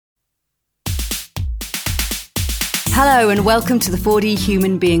Hello and welcome to the 4D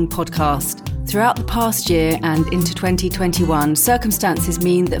Human Being podcast. Throughout the past year and into 2021, circumstances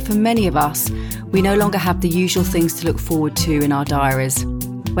mean that for many of us, we no longer have the usual things to look forward to in our diaries.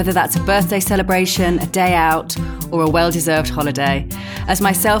 Whether that's a birthday celebration, a day out, or a well-deserved holiday. As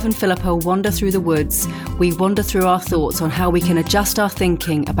myself and Philippa wander through the woods, we wander through our thoughts on how we can adjust our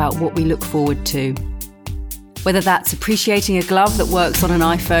thinking about what we look forward to. Whether that's appreciating a glove that works on an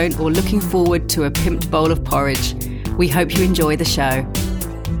iPhone or looking forward to a pimped bowl of porridge, we hope you enjoy the show.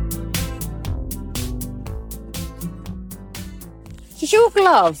 Does your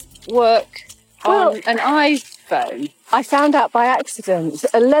glove work on an iPhone? I found out by accident.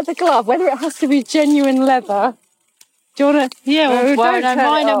 A leather glove, whether it has to be genuine leather. Do you want to? Yeah, well, don't no, turn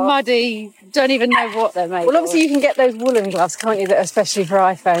mine it are off. muddy. Don't even know what they're made Well, obviously of. you can get those woolen gloves, can't you, that are especially for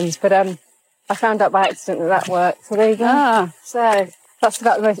iPhones. But I found out by accident that works. So there you go. So that's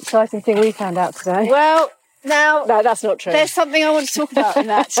about the most exciting thing we found out today. Well, now... No, that's not true. There's something I want to talk about in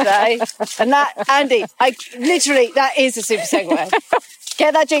that today. And that, Andy, that is a super segue.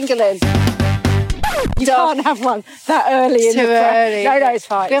 Get that jingle in. You can't have one that early in Too the early. No, it's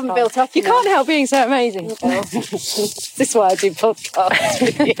fine. We haven't built up You enough. can't help being so amazing. This is why I do podcasts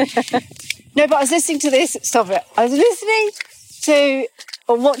with you. No, but I was listening to this. Stop it. I was listening to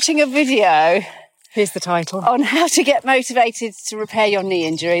or watching a video Here's the title. on how to get motivated to repair your knee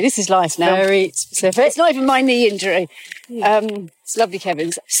injury. This is life now. Very specific. It's not even my knee injury. It's lovely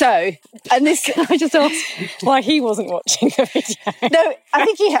Kevin's. So, and this... Can I just ask why he wasn't watching the video? No, I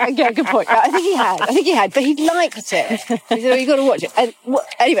think he had. Yeah, good point. I think he had, but he liked it. He said, well, you've got to watch it. And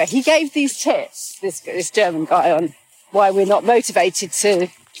anyway, he gave these tips, this German guy, on why we're not motivated to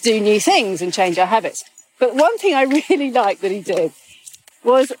do new things and change our habits. But one thing I really liked that he did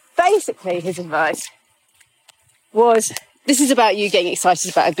was basically his advice was, this is about you getting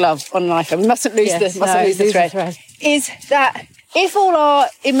excited about a glove on an iPhone. We mustn't lose the thread. Is that if all our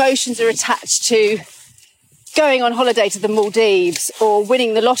emotions are attached to going on holiday to the Maldives or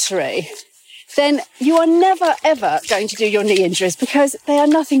winning the lottery, then you are never, ever going to do your knee injuries because they are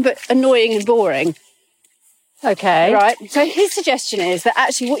nothing but annoying and boring. Okay. Right? So his suggestion is that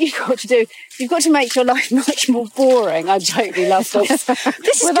actually what you've got to do, you've got to make your life much more boring. I totally love this.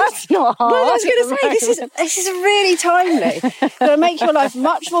 That's not hard. Well, I was going to say, this is really timely. You've got to make your life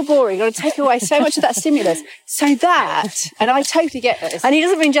much more boring. You've got to take away so much of that stimulus. So that, and I totally get this. And he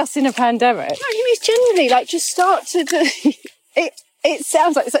doesn't mean just in a pandemic. No, he means generally, like, just start to it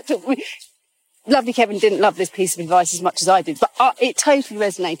sounds like such a... Lovely Kevin didn't love this piece of advice as much as I did, but it totally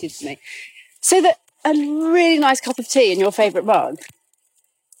resonated for me. So that a really nice cup of tea in your favourite mug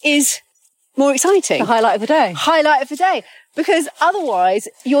is more exciting. The highlight of the day. Highlight of the day. Because otherwise,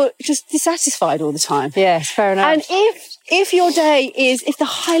 you're just dissatisfied all the time. Yes, fair enough. And if the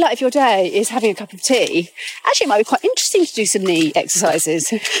highlight of your day is having a cup of tea, actually it might be quite interesting to do some knee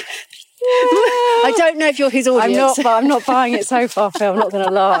exercises. I don't know if you're his audience. I'm not buying it so far, Phil, I'm not going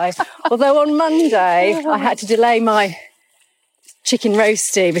to lie. Although on Monday, I had to delay my chicken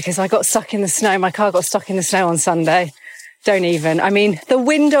roasty because I got stuck in the snow. My car got stuck in the snow on Sunday. Don't even. I mean, the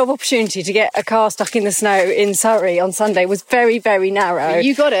window of opportunity to get a car stuck in the snow in Surrey on Sunday was very, very narrow.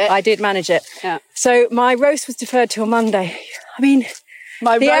 You got it. I did manage it. Yeah. So my roast was deferred till Monday. I mean...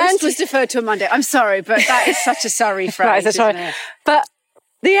 My roast was deferred to a Monday. I'm sorry, but that is such a Surrey phrase, Right, that's isn't right. it? But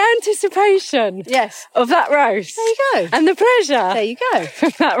the anticipation of that roast. There you go. And the pleasure. There you go.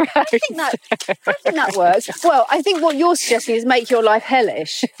 Of that roast. I think that works. Well, I think what you're suggesting is make your life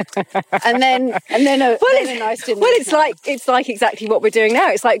hellish, and then a nice dinner. Well, it's like exactly what we're doing now.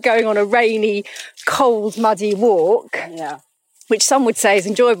 It's like going on a rainy, cold, muddy walk. Yeah. Which some would say is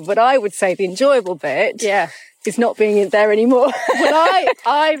enjoyable, but I would say the enjoyable bit is not being in there anymore. Well,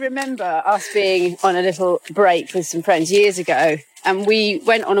 I remember us being on a little break with some friends years ago, and we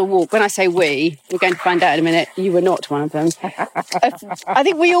went on a walk. When I say we're going to find out in a minute, you were not one of them. I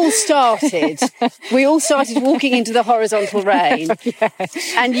think we all started walking into the horizontal rain.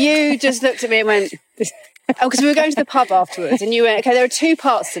 Yes. And you just looked at me and went... Oh, because we were going to the pub afterwards, and you went, okay, there are two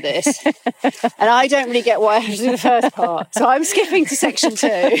parts to this, and I don't really get why I have to do the first part, so I'm skipping to section 2.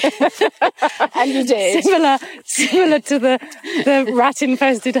 And you did. Similar to the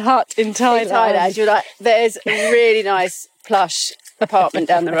rat-infested hut in Thailand. In Thailand, you're like, there's a really nice plush apartment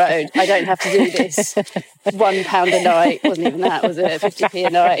down the road. I don't have to do this. £1 a night. Wasn't even that, was it? 50p a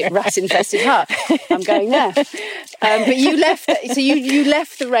night. Rat-infested hut. I'm going there. But you left. So you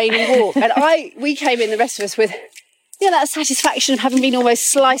left the rainy walk, and we came in. The rest of us with that satisfaction of having been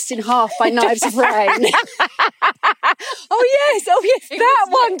almost sliced in half by knives of rain. that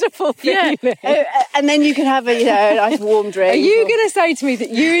wonderful feeling. And then you can have a nice warm drink. Are you going to say to me that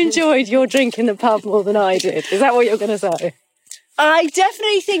you enjoyed your drink in the pub more than I did? Is that what you're going to say? I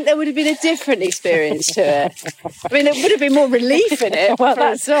definitely think there would have been a different experience to it. I mean, there would have been more relief in it. Well,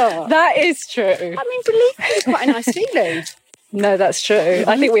 that is true. I mean, relief is quite a nice feeling. No, that's true.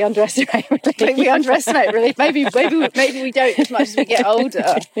 I think we underestimate relief. I think we underestimate relief. Maybe we don't as much as we get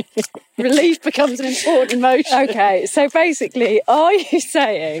older. Relief becomes an important emotion. Okay, so basically, are you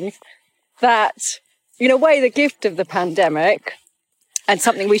saying that, in a way, the gift of the pandemic and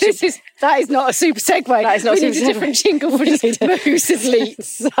something we should... That is not a super segue. That is not we need a different jingle for just moose asleep.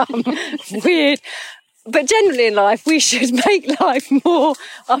 Some weird... But generally in life, we should make life more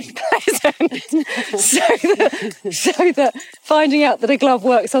unpleasant so that finding out that a glove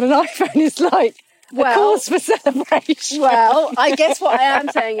works on an iPhone is like a cause for celebration. Well, I guess what I am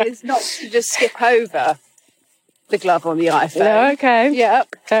saying is not to just skip over the glove on the iPhone. No, okay. Yeah.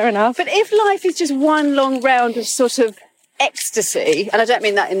 Fair enough. But if life is just one long round of sort of ecstasy, and I don't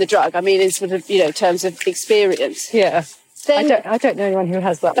mean that in the drug, I mean in sort of, terms of experience. Yeah. Then, I don't know anyone who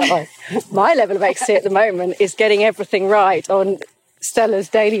has that life. My level of ecstasy at the moment is getting everything right on Stella's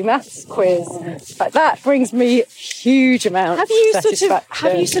daily maths quiz. Like, that brings me huge amounts have you of satisfaction.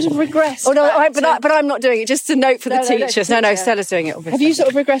 Have you sort of regressed? Oh no, but I'm not doing it. Just a note for the teachers. No, Stella's doing it. Obviously. Have you sort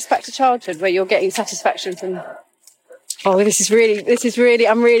of regressed back to childhood where you're getting satisfaction from? Oh, this is really.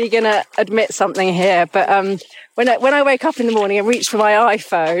 I'm really going to admit something here. But when I wake up in the morning and reach for my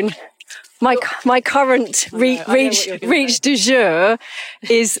iPhone. My current reach du jour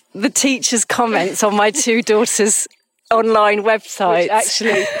is the teacher's comments on my two daughters' online websites,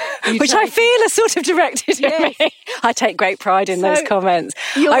 which I feel are sort of directed at me. I take great pride in those comments.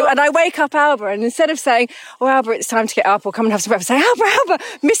 And I wake up Alba, and instead of saying, "Oh, Alba, it's time to get up," or "Come and have some breakfast," I say, "Alba,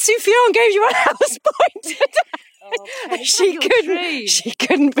 Miss Soufiane gave you a house point." She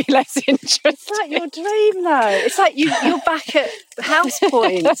couldn't be less interested. It's like your dream, though. It's like you're back at house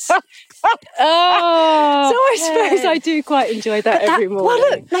points. So I suppose I do quite enjoy that every morning. Well,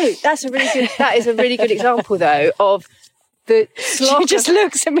 look, no, that is a really good example, though, of the slog. She just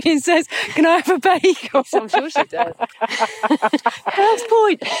looks at me and says, "Can I have a bagel?" I'm sure she does. House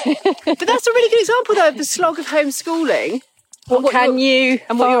point. But that's a really good example, though, of the slog of homeschooling. What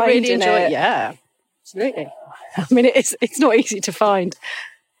you're really enjoying? Yeah, absolutely. I mean, it's not easy to find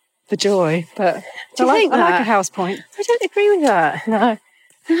the joy, but I like a house point. I don't agree with that. No.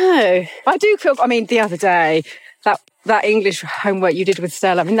 I do feel, I mean, the other day, that English homework you did with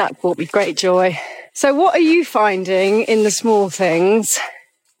Stella, I mean, that brought me great joy. So what are you finding in the small things?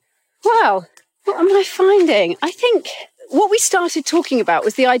 Well, what am I finding? I think what we started talking about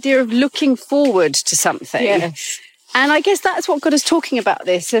was the idea of looking forward to something. Yes. And I guess that's what got us talking about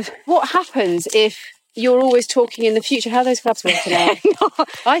this, of what happens if you're always talking in the future. How are those gloves working out? No,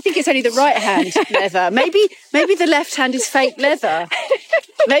 I think it's only the right hand leather. Maybe the left hand is fake leather.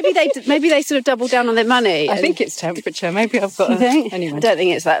 Maybe they sort of double down on their money. I think it's temperature. Maybe I've got anyway. I don't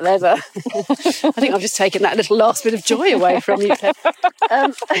think it's that leather. I think I've just taken that little last bit of joy away from you, Kev.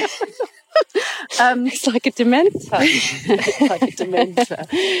 It's like a dementor.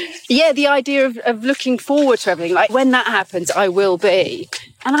 Yeah, the idea of looking forward to everything. Like, when that happens, I will be.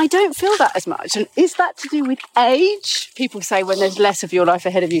 And I don't feel that as much. And is that to do with age? People say when there's less of your life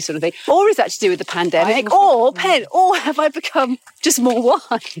ahead of you, sort of thing. Or is that to do with the pandemic? Or have I become just more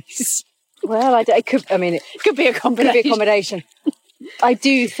wise? Well, it could be a combination. I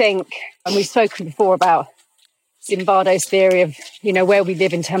do think, and we've spoken before about Zimbardo's theory of, where we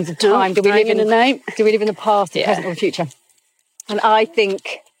live in terms of time. Do we live in the past, the present, or the future? And I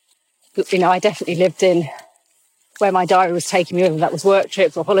think, I definitely lived in where my diary was taking me, whether that was work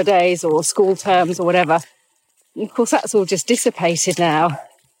trips or holidays or school terms or whatever. And of course, that's all just dissipated now.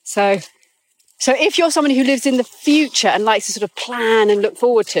 So if you're somebody who lives in the future and likes to sort of plan and look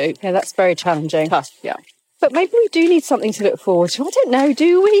forward to, yeah, that's very challenging. Tough, yeah. But maybe we do need something to look forward to. I don't know,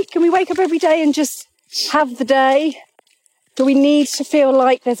 do we? Can we wake up every day and just have the day? Do we need to feel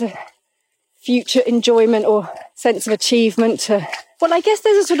like there's a future enjoyment or sense of achievement to... Well, I guess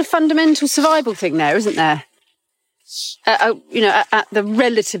there's a sort of fundamental survival thing there, isn't there? At the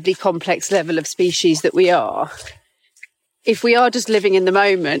relatively complex level of species that we are, if we are just living in the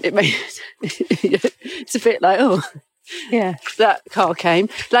moment, it's a bit like, oh, yeah, that car came.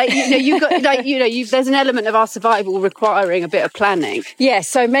 There's an element of our survival requiring a bit of planning. Yeah,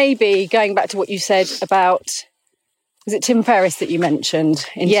 so maybe going back to what you said about, was it Tim Ferriss that you mentioned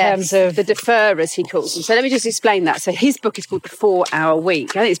in terms of the deferrers, he calls them. So let me just explain that. So his book is called The 4-Hour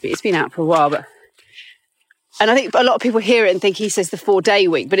Week. I think it's been out for a while, and I think a lot of people hear it and think he says the 4-day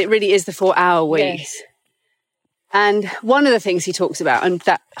week, but it really is the 4-hour week. Yes. And one of the things he talks about, and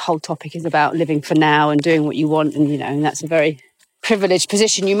that whole topic is about living for now and doing what you want. And, and that's a very privileged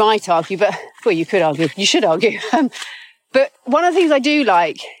position, you might argue, but, well, you could argue, you should argue. But one of the things I do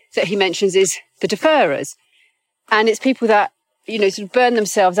like that he mentions is the deferrers. And it's people that, sort of burn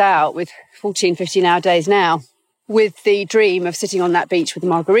themselves out with 14, 15-hour days now with the dream of sitting on that beach with a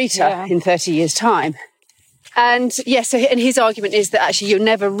margarita in 30 years' time. And yes, and his argument is that actually you're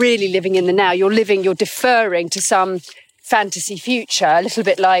never really living in the now. You're deferring to some fantasy future, a little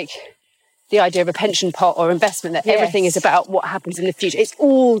bit like the idea of a pension pot or investment, that everything is about what happens in the future. It's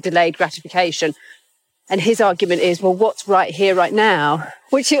all delayed gratification. And his argument is, well, what's right here, right now,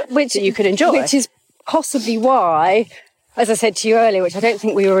 which you could enjoy. Which is possibly why, as I said to you earlier, which I don't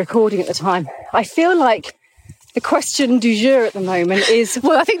think we were recording at the time, I feel like the question du jour at the moment is...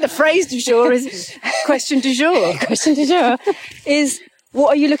 Well, I think the phrase du jour is question du jour. Question du jour is, what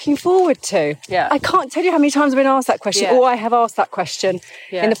are you looking forward to? Yeah. I can't tell you how many times I've been asked that question, or I have asked that question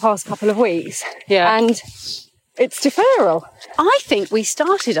in the past couple of weeks. Yeah. And it's deferral. I think we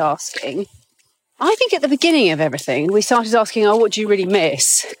started asking... I think at the beginning of everything, we started asking, what do you really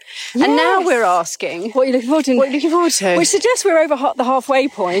miss? Yes. And now we're asking... What are you looking forward to? What are you looking forward to? Which suggests we're over the halfway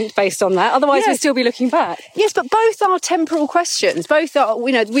point based on that. Otherwise, we'd still be looking back. Yes, but both are temporal questions. Both are,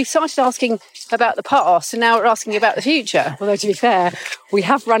 we started asking about the past and now we're asking about the future. Although, to be fair, we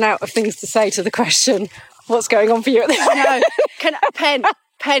have run out of things to say to the question, what's going on for you at the moment? No,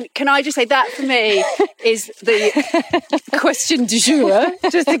 Pen, can I just say that for me is the question du jour,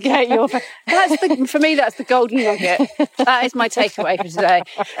 just to get your... for me, that's the golden nugget. That is my takeaway for today.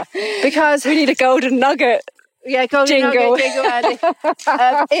 Because... We need a golden nugget. Yeah, golden jingle. Nugget jingle, Andy.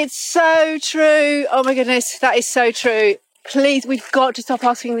 It's so true. Oh my goodness, that is so true. Please, we've got to stop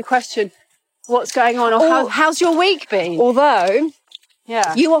asking the question, what's going on? Or how's your week been? Although,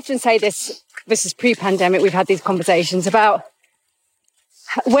 you often say this is pre-pandemic, we've had these conversations about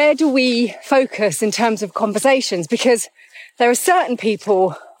where do we focus in terms of conversations? Because there are certain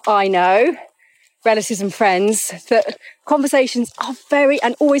people I know, relatives and friends, that conversations are very,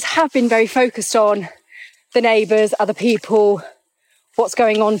 and always have been very focused on the neighbours, other people, what's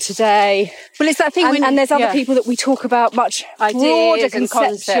going on today. Well, it's that thing and there's other people that we talk about much broader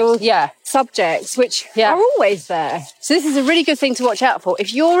conceptual subjects, which are always there. So this is a really good thing to watch out for.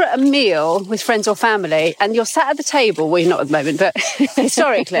 If you're at a meal with friends or family and you're sat at the table, well, you're not at the moment, but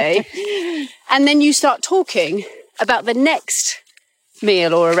historically, and then you start talking about the next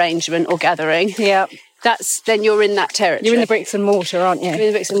meal or arrangement or gathering, then you're in that territory. You're in the bricks and mortar, aren't you? You're in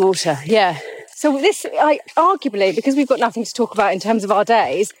the bricks and mortar, yeah. So this, arguably, because we've got nothing to talk about in terms of our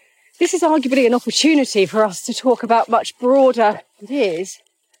days, this is arguably an opportunity for us to talk about much broader... It is.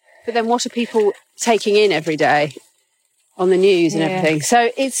 But then what are people taking in every day on the news and everything?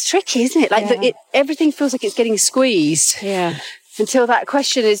 So it's tricky, isn't it? Like everything feels like it's getting squeezed. Yeah. Until that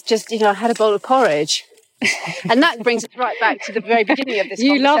question is just, I had a bowl of porridge. And that brings us right back to the very beginning of this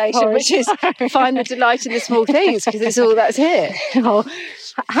conversation, which is find the delight in the small things, because it's all that's here.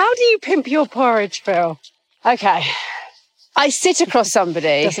 How do you pimp your porridge, Phil? Okay. I sit across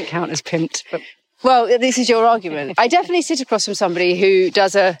somebody... Doesn't count as pimped, but... Well, this is your argument. I definitely sit across from somebody who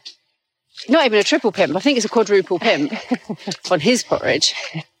does not even a triple pimp, I think it's a quadruple pimp on his porridge.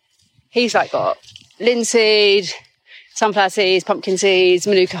 He's got linseed, sunflower seeds, pumpkin seeds,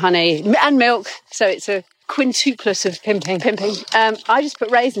 manuka honey, and milk. So it's a quintuplet of pimping. I just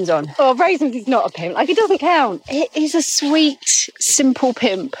put raisins on. Oh, raisins is not a pimp. It doesn't count. It is a sweet, simple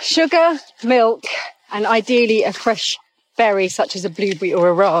pimp. Sugar, milk, and ideally a fresh berry such as a blueberry or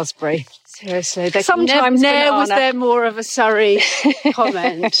a raspberry. Seriously, sometimes never was there more of a Surrey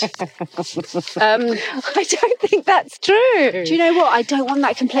comment. I don't think that's true. Do you know what? I don't want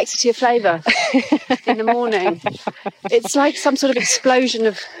that complexity of flavour in the morning. It's like some sort of explosion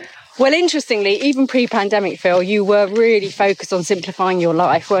of... Well, interestingly, even pre-pandemic, Phil, you were really focused on simplifying your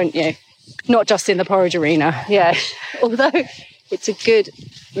life, weren't you? Not just in the porridge arena. Yeah, although it's a good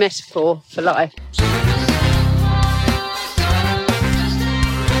metaphor for life.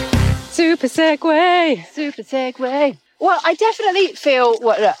 Super segue. Well, I definitely feel...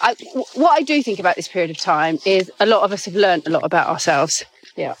 what I do think about this period of time is a lot of us have learnt a lot about ourselves.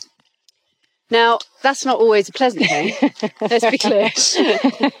 Yeah. Now, that's not always a pleasant thing. Let's be clear.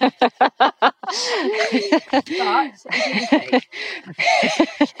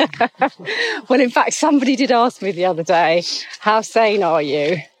 Well, in fact, somebody did ask me the other day, how sane are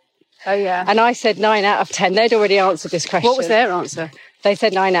you? Oh, yeah. And I said 9 out of 10. They'd already answered this question. What was their answer? They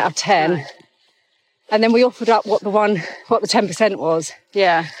said 9 out of 10. Right. And then we offered up what the 10% was.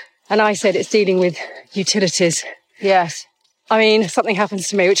 Yeah. And I said it's dealing with utilities. Yes. I mean, something happens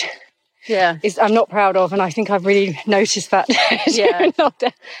to me, which Yeah. I'm not proud of, and I think I've really noticed that. Yeah.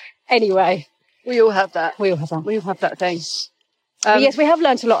 Anyway, We all have that. we all have that. We all have that thing. But yes, we have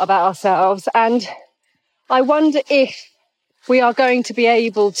learnt a lot about ourselves, and I wonder if we are going to be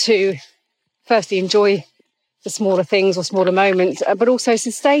able to firstly enjoy the smaller things or smaller moments, but also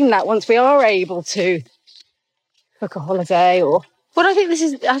sustain that once we are able to book a holiday or... Well,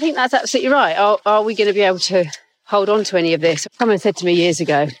 I think that's absolutely right. Are we going to be able to hold on to any of this? Someone said to me years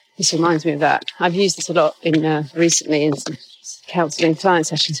ago, this reminds me of that. I've used this a lot recently in some counselling client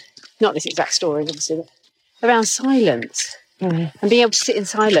sessions. Not this exact story, obviously, but around silence and being able to sit in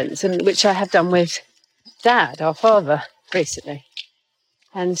silence, and which I have done with Dad, our father, recently.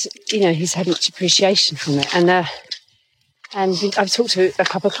 And, he's had much appreciation from it. And I've talked to a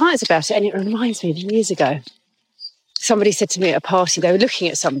couple of clients about it, and it reminds me of years ago. Somebody said to me at a party, they were looking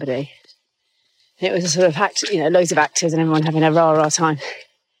at somebody, and it was a sort of loads of actors and everyone having a rah-rah time.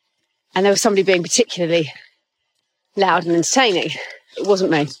 And there was somebody being particularly loud and entertaining. It wasn't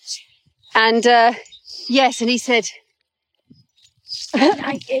me. And yes, and he said,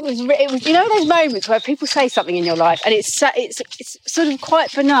 it was those moments where people say something in your life and it's sort of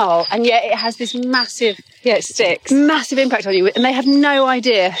quite banal, and yet it has this massive, it sticks, massive impact on you, and they have no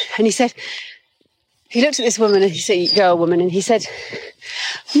idea. And he said, he looked at this woman, and he said, woman, and he said,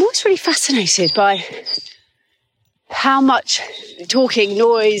 I'm always really fascinated by how much talking,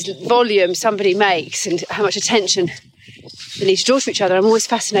 noise, volume somebody makes, and how much attention they need to draw to each other. I'm always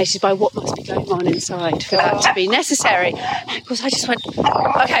fascinated by what must be going on inside for that to be necessary. And of course, I just went,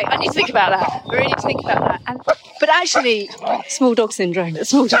 okay, I need to think about that. I really need to think about that. But actually, small dog syndrome.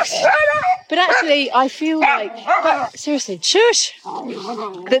 But actually, I feel like, seriously, shush,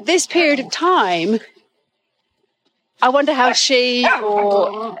 that this period of time, I wonder how she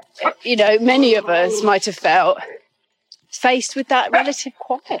or, many of us might have felt faced with that relative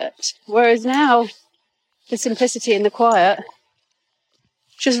quiet. Whereas now, the simplicity and the quiet,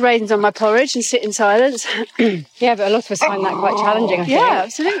 just raisins on my porridge and sit in silence. Yeah, but a lot of us find that quite challenging, I think. Yeah,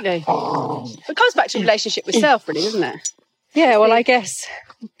 absolutely. It comes back to relationship with self, really, doesn't it? Yeah, well, I guess,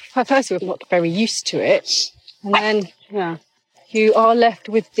 first we're not very used to it. And then you are left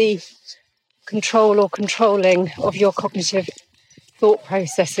with the control or controlling of your cognitive thought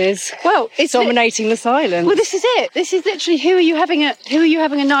processes. Well, it's dominating the silence. Well, this is it. This is literally who are you having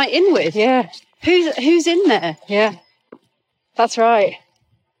a night in with? Yeah. Who's in there? Yeah. That's right.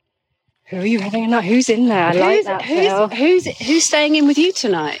 Who are you having a night? Who's in there? I like that. Who's staying in with you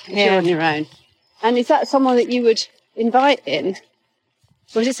tonight if you're on your own? And is that someone that you would invite in?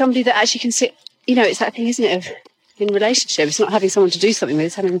 Or is it somebody that actually can sit, it's that thing, isn't it, of in relationship. It's not having someone to do something with,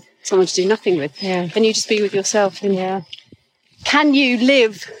 it's having someone to do nothing with. Yeah. Can you just be with yourself? And can you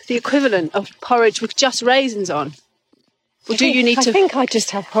live the equivalent of porridge with just raisins on? Or do you need to... I think I'd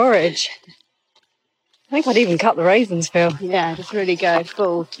just have porridge. I think I'd even cut the raisins, Phil. Yeah, just really go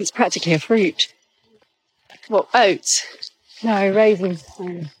full. It's practically a fruit. What, oats? No, raisins.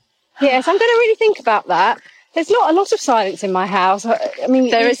 Yes, I'm going to really think about that. There's not a lot of silence in my house. I mean...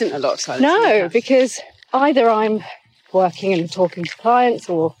 There isn't a lot of silence. No, because either I'm working and talking to clients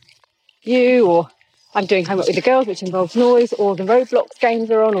or you, or I'm doing homework with the girls, which involves noise, or the Roblox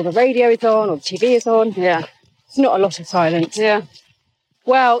games are on, or the radio is on, or the TV is on. Yeah. It's not a lot of silence. Yeah.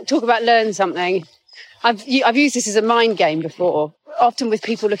 Well, talk about learn something. I've used this as a mind game before, often with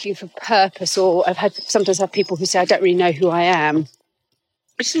people looking for purpose, or sometimes have people who say, I don't really know who I am,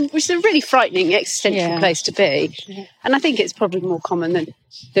 which is a really frightening existential place to be. Yeah. And I think it's probably more common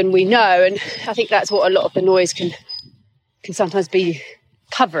than we know. And I think that's what a lot of the noise can sometimes be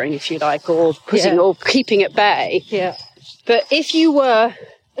covering, if you like, or putting or keeping at bay. Yeah. But if you were...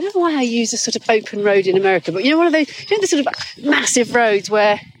 I don't know why I use a sort of open road in America, but one of those, the sort of massive roads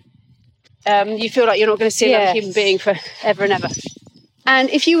where you feel like you're not going to see another human being for ever and ever. And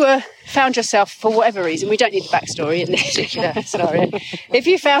if you found yourself, for whatever reason, we don't need the backstory in this particular scenario, if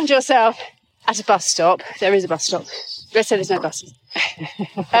you found yourself at a bus stop, there is a bus stop, let's say there's no buses,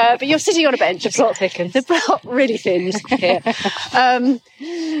 but you're sitting on a bench. The plot thickens. The plot really thins here. And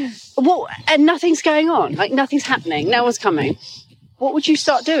nothing's going on, like nothing's happening, no one's coming. What would you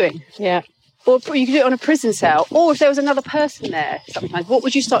start doing? Yeah. Or you could do it on a prison cell. Or if there was another person there sometimes, what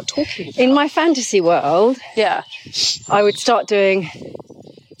would you start talking about? In my fantasy world, I would start doing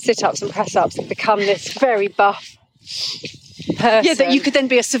sit-ups and press-ups and become this very buff person. Yeah, that you could then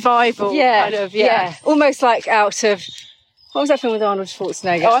be a survival kind of, almost like out of... What was that film with Arnold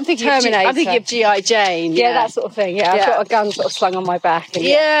Schwarzenegger? Oh, I'm thinking Terminator. I'm thinking of G.I. Jane. Yeah, that sort of thing. Yeah, I've got a gun sort of slung on my back.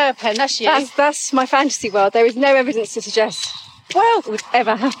 And Pen, that's you. That's my fantasy world. There is no evidence to suggest Well, would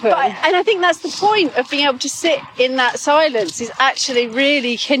ever happen. and I think that's the point of being able to sit in that silence, is actually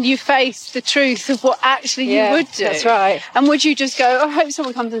really, can you face the truth of what actually you would do? That's right. And would you just go, I hope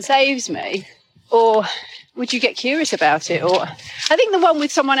someone comes and saves me? Or would you get curious about it? Or I think the one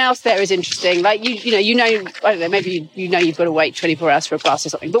with someone else there is interesting. Like, you know, I don't know, maybe you know you've got to wait 24 hours for a bus or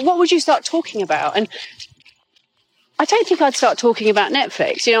something. But what would you start talking about? And I don't think I'd start talking about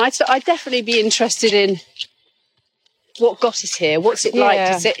Netflix. You know, I'd definitely be interested in what got us here. What's it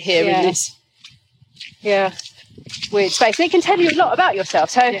like to sit here in this weird space? And it can tell you a lot about yourself.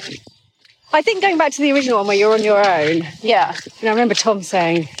 So I think going back to the original one where you're on your own. Yeah. You know, I remember Tom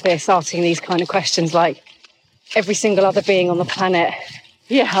saying this, asking these kind of questions like, every single other being on the planet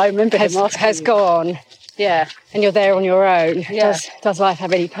I remember has gone. Yeah. And you're there on your own. Yeah. Does life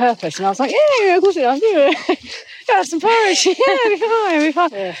have any purpose? And I was like, yeah, of course it does. Yeah, have some porridge. Yeah, it'll be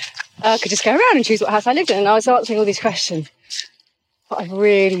fine. Yeah. I could just go around and choose what house I lived in. And I was answering all these questions. But I've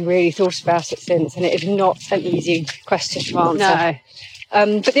really, really thought about it since. And it is not an easy question to answer.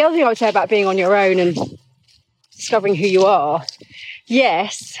 No. But the other thing I would say about being on your own and discovering who you are,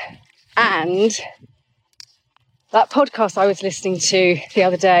 yes, and that podcast I was listening to the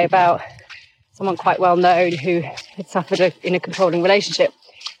other day about someone quite well known who had suffered in a controlling relationship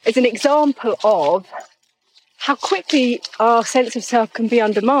is an example of how quickly our sense of self can be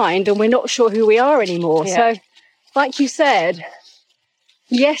undermined and we're not sure who we are anymore. Yeah. So, like you said,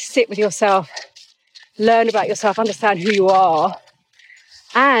 yes, sit with yourself, learn about yourself, understand who you are.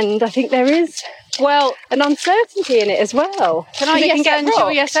 And I think there is, an uncertainty in it as well. Can I yes and do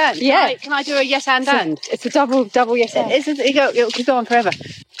a yes and? Yeah. Can I do a yes and? It's a double yes and. It could go on forever.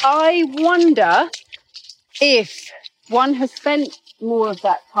 I wonder if one has spent more of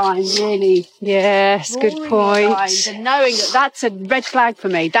that time really... Yes, good point. And knowing that that's a red flag for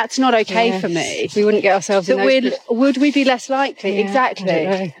me. That's not okay for me. We wouldn't get ourselves in those... Would we be less likely? Yeah, Exactly.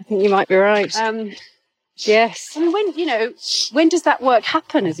 I think you might be right. Yes. I mean, when does that work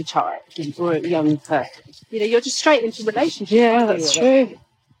happen as a child or a young person? You know, you're just straight into relationships. Yeah, that's true.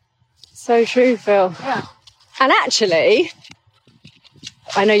 So true, Phil. Yeah. And actually,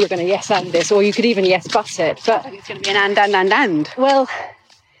 I know you're going to yes and this, or you could even yes but it, but... I think it's going to be an and. Well,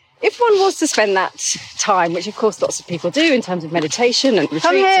 if one was to spend that time, which of course lots of people do in terms of meditation and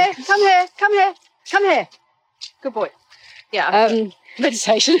retreats... Come here. Good boy. Yeah.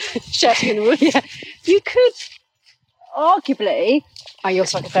 Meditation, shouting in the woods. Yeah. You could arguably, your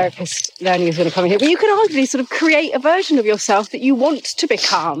psychotherapist learning is going to come in here, but you could arguably sort of create a version of yourself that you want to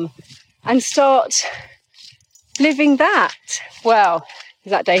become and start living that. Well,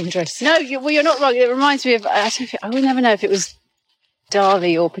 is that dangerous? No, you're not wrong. It reminds me of, I will never know if it was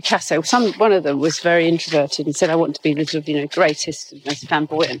Dali or Picasso. One of them was very introverted and said, I want to be the sort of, greatest and most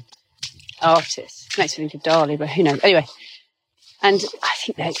flamboyant artist. Makes me think of Dali, but who knows? Anyway. And I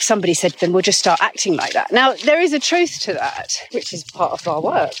think that somebody said to them, we'll just start acting like that. Now, there is a truth to that. Which is part of our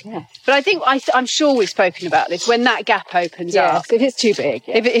work, yeah. But I think, I'm sure we've spoken about this, when that gap opens up. If it's too big.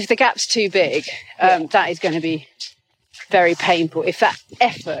 Yeah. If the gap's too big, that is going to be very painful. If that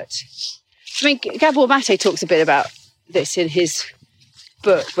effort... I mean, Gabor Mate talks a bit about this in his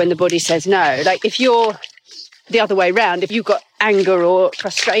book, When the Body Says No. Like, if you're the other way round, if you've got anger or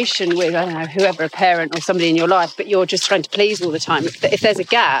frustration with, I don't know, whoever, a parent or somebody in your life, but you're just trying to please all the time, if there's a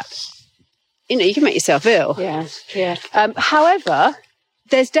gap, you can make yourself ill. Yeah. However,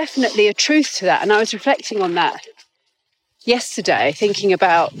 there's definitely a truth to that. And I was reflecting on that yesterday, thinking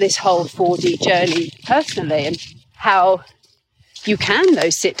about this whole 4D journey personally and how you can,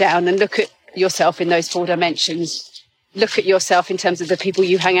 though, sit down and look at yourself in those 4 dimensions. Look at yourself in terms of the people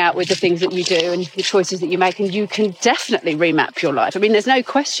you hang out with, the things that you do and the choices that you make, and you can definitely remap your life. I mean, there's no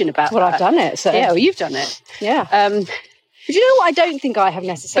question about that. Well, I've done it. So. Yeah, well, you've done it. Yeah. But you know what I don't think I have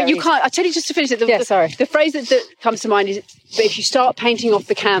necessarily... But you can't... I'll tell you just to finish it. Sorry. The phrase that comes to mind is, but if you start painting off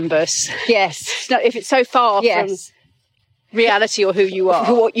the canvas... Yes. If it's so far from reality or who you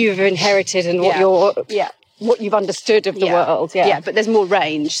are... What you've inherited and what you're... Yeah. What you've understood of the world. Yeah, but there's more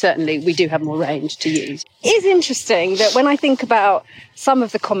range. Certainly, we do have more range to use. It is interesting that when I think about some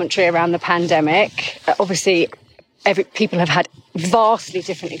of the commentary around the pandemic, obviously people have had vastly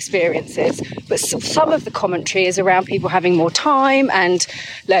different experiences, but some of the commentary is around people having more time and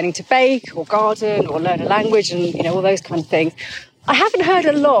learning to bake or garden or learn a language and, all those kind of things. I haven't heard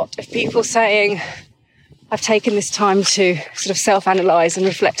a lot of people saying, I've taken this time to sort of self-analyse and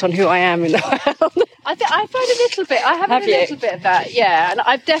reflect on who I am in the world. I've heard a little bit. I have heard a little bit of that, yeah. And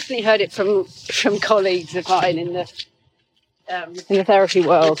I've definitely heard it from colleagues of mine in the therapy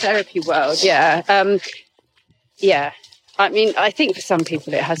world. The therapy world, yeah. I mean, I think for some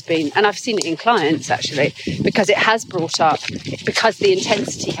people it has been, and I've seen it in clients actually, because it has brought up, because the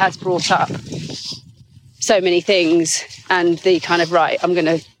intensity has brought up so many things, and the kind of, right, I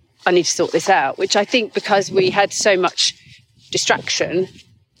need to sort this out, which I think because we had so much distraction,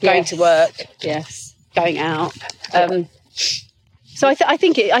 going to work, going out. So I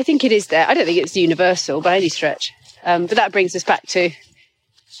think it is there. I don't think it's universal by any stretch. But that brings us back to,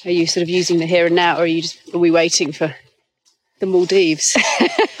 are you sort of using the here and now, or are we waiting for the Maldives?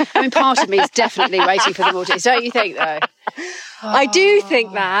 I mean, part of me is definitely waiting for the Maldives, don't you think, though? I do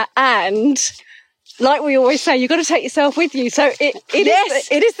think that, and like we always say, you've got to take yourself with you. So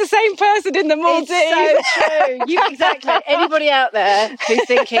it is the same person in the Maldives. It's so true. Exactly. Anybody out there who's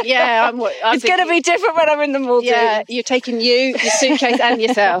thinking, it's going to be different when I'm in the Maldives. Yeah, you're taking your suitcase and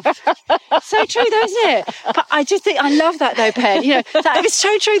yourself. So true, though, isn't it? But I just think, I love that, though, Pen. It's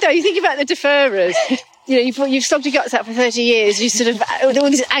so true, though. You think about the deferrers. You've slogged your guts out for 30 years. You sort of,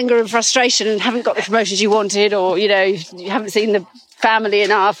 all this anger and frustration, and haven't got the promotions you wanted, or, you haven't seen the family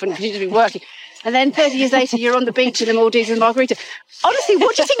enough, and you've been working. And then 30 years later, you're on the beach in the Maldives with Margarita. Honestly,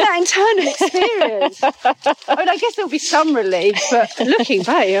 what do you think that internal experience? I mean, I guess there'll be some relief, but looking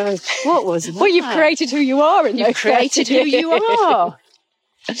back, what was that? Well, you've created who you are. You've created who you are.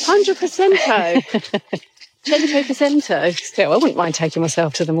 100%. 100%. Still, I wouldn't mind taking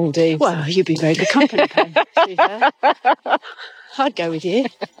myself to the Maldives. Well, you'd be very good company, Pen. I'd go with you.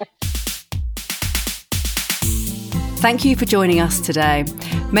 Thank you for joining us today.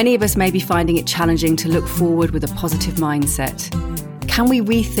 Many of us may be finding it challenging to look forward with a positive mindset. Can we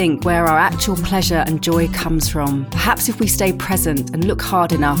rethink where our actual pleasure and joy comes from? Perhaps if we stay present and look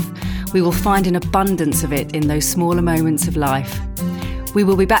hard enough, we will find an abundance of it in those smaller moments of life. We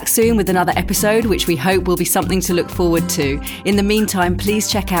will be back soon with another episode, which we hope will be something to look forward to. In the meantime, please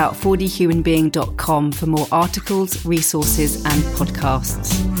check out 4dhumanbeing.com for more articles, resources and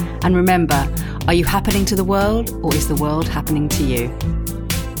podcasts. And remember, are you happening to the world, or is the world happening to you?